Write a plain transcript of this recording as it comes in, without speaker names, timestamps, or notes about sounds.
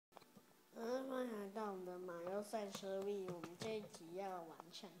到赛车币，我们这一集要玩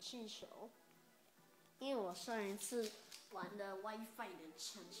抢气球。因为我上一次玩的 WiFi 的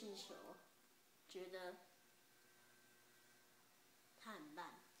抢气球，觉得它很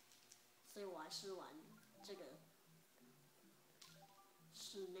烂，所以我还是玩这个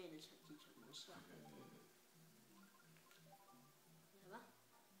室内的抢气球模式。来吧，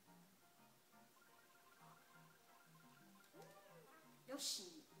有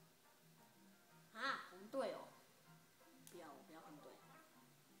喜啊，红队哦！不要，我不要红队，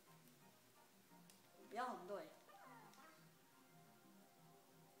我不要红队。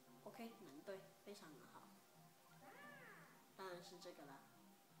OK， 蓝队非常的好，当然是这个啦，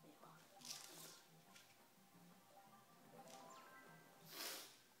废话。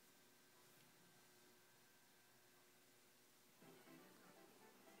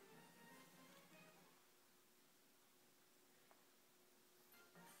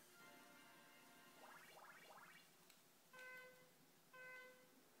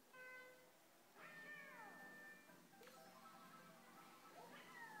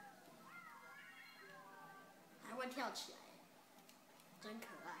还会跳起来，真可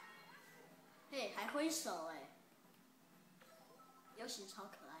爱。嘿，还挥手哎，游戏超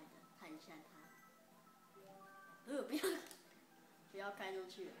可爱的，看一下它。不要开出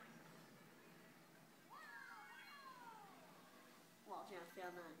去。哇，竟然飞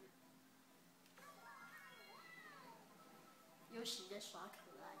到那里。游戏在耍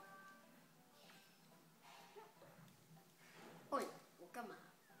可爱。喂，我干嘛？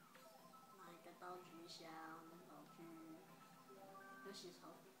拿一个道具箱，道具。游戏超。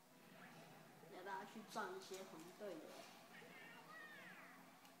要大家去撞一些红队的。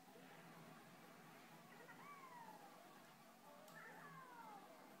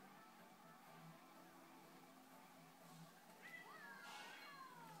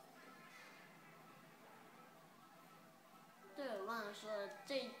对，我忘了说了，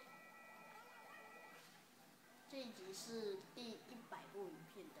这一集是第100部影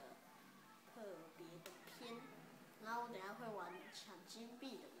片的特别的篇，然后我等一下会玩抢金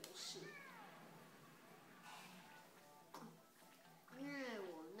币的模式，因为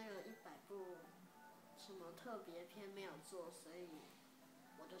我那个100部什么特别篇没有做，所以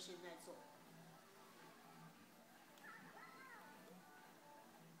我就现在做。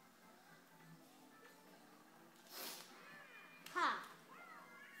哈，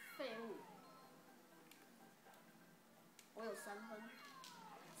废物！我有3分。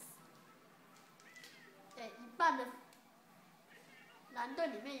一半的蓝队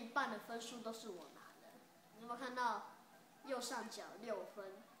里面1半的分数都是我拿的。你有没有看到右上角6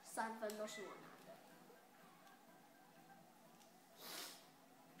分，3分都是我拿的。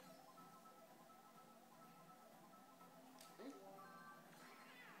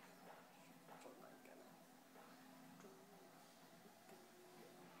中了一个了，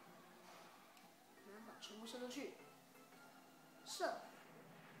然后把全部射出去，射。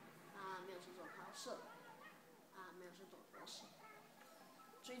啊，没有射中，还要射。啊，没有射中，不要射。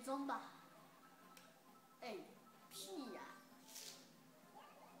追踪吧。屁呀！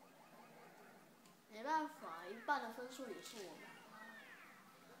没办法，1半的分数也是我拿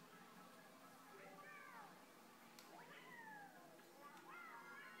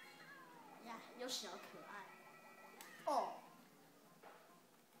的。呀，又小可爱。哦。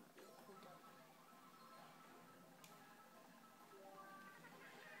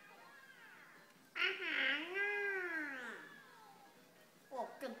啊哈！哦，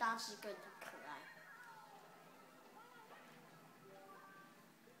更大只，更可爱。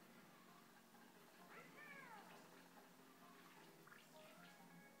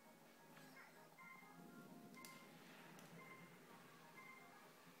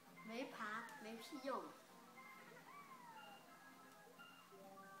没爬，没屁用。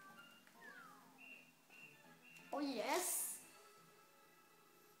Oh yes！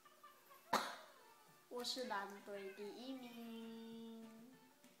 我是蓝队第1名。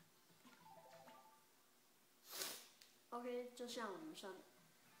OK， 就像我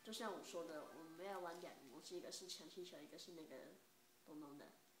说的，我们要玩2个模式，一个是抢气球，一个是那个咚咚的。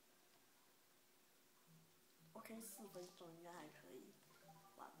OK， 4分钟应该还可以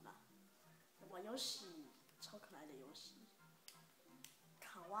玩吧。玩游戏，超可爱的游戏，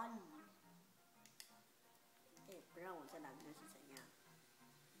卡哇伊。不让我在蓝队是怎样？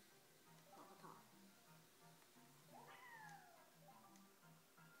好不好？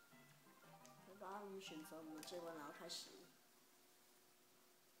好吧，我们选择我们的这关，然后开始。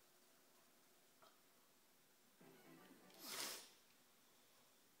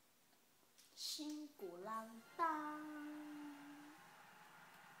辛苦浪当。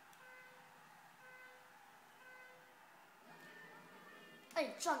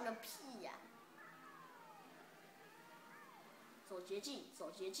哎，撞个屁呀！走捷径，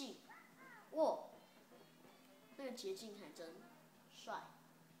走捷径。哇，那个捷径还真帅。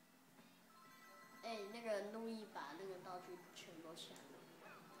哎，那个路易把那个道具全都抢了。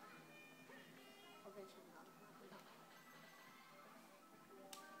我被抢到了。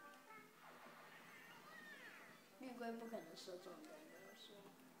绿龟不可能射中人的，是。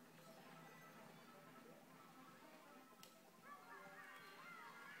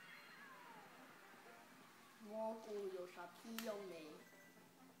蘑菇有啥屁用呢？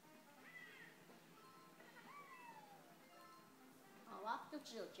好啊，就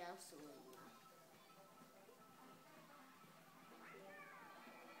只有加速而已嘛。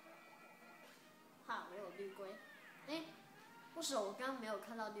哈，没有绿龟。哎，为什么我刚刚没有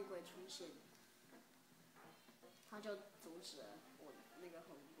看到绿龟出现？他就阻止了我那个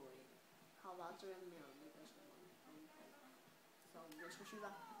红龟。好吧，这边没有那个什么红龟，那我们就出去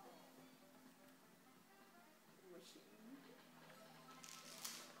吧。不行。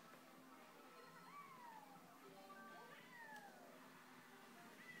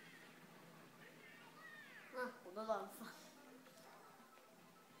我都乱放。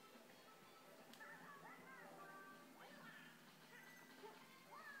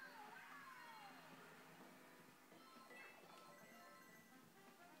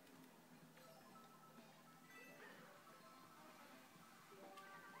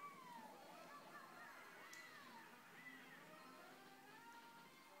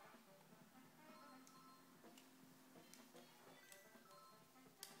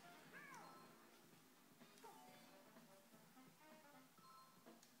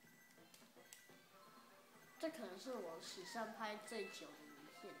这可能是我史上拍最久的影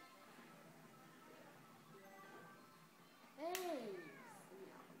片。哎，死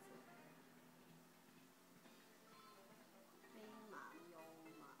鸟子！飞马溜，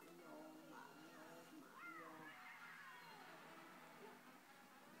马溜，马溜，马溜。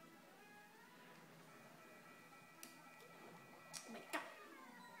Oh my god！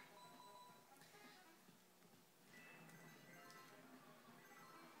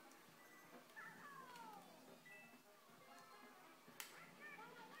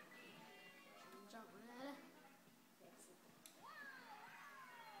成长来了。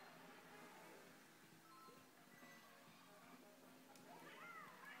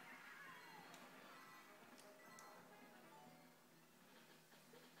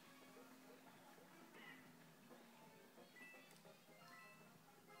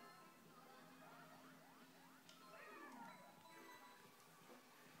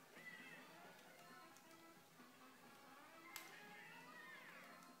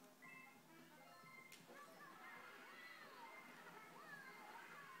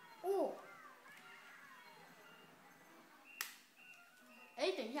哦，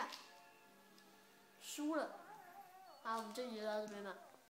哎，等一下，输了。好，我们这集就到这边吧。